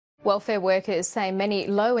Welfare workers say many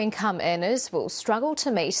low-income earners will struggle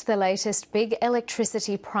to meet the latest big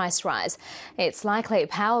electricity price rise. It's likely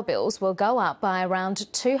power bills will go up by around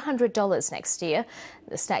 $200 next year.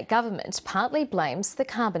 The state government partly blames the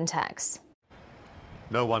carbon tax.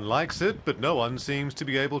 No one likes it, but no one seems to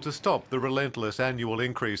be able to stop the relentless annual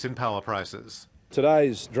increase in power prices.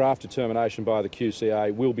 Today's draft determination by the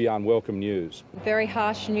QCA will be unwelcome news. Very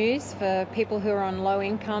harsh news for people who are on low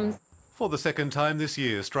incomes. For the second time this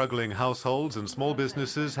year, struggling households and small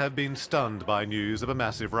businesses have been stunned by news of a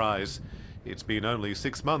massive rise. It's been only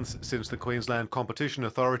 6 months since the Queensland Competition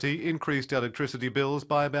Authority increased electricity bills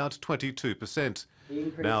by about 22%.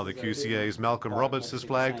 Now the QCA's Malcolm Roberts has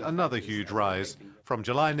flagged another huge rise. From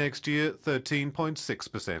July next year,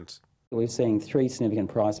 13.6%. We're seeing three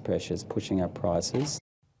significant price pressures pushing up prices.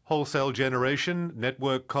 Wholesale generation,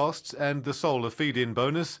 network costs and the solar feed-in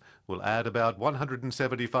bonus will add about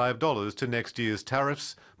 $175 to next year's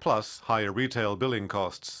tariffs, plus higher retail billing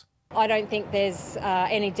costs. I don't think there's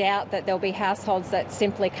any doubt that there'll be households that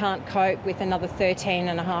simply can't cope with another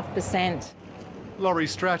 13.5%. Laurie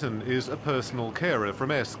Stratton is a personal carer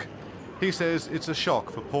from Esk. He says it's a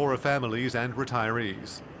shock for poorer families and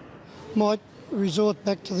retirees. Might resort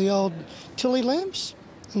back to the old Tilly lamps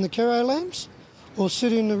and the Caro lamps, or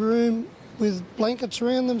sit in a room with blankets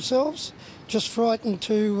around themselves, just frightened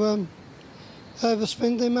to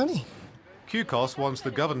overspend their money. QCOS wants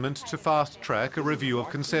the government to fast-track a review of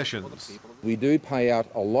concessions. We do pay out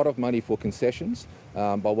a lot of money for concessions,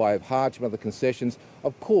 by way of hardship and other concessions.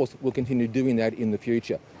 Of course, we'll continue doing that in the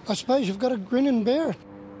future. I suppose you've got to grin and bear it.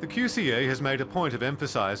 The QCA has made a point of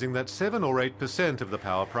emphasising that 7 or 8% of the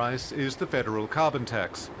power price is the federal carbon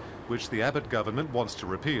tax, which the Abbott government wants to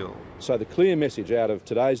repeal. So the clear message out of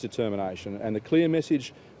today's determination, and the clear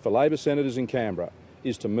message for Labor senators in Canberra,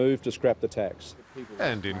 is to move to scrap the tax.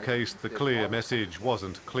 And in case the clear message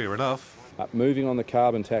wasn't clear enough, moving on the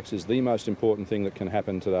carbon tax is the most important thing that can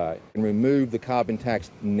happen today. And remove the carbon tax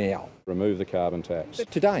now. Remove the carbon tax.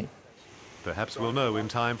 Today. Perhaps we'll know in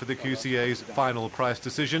time for the QCA's final price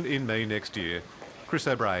decision in May next year. Chris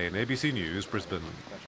O'Brien, ABC News, Brisbane.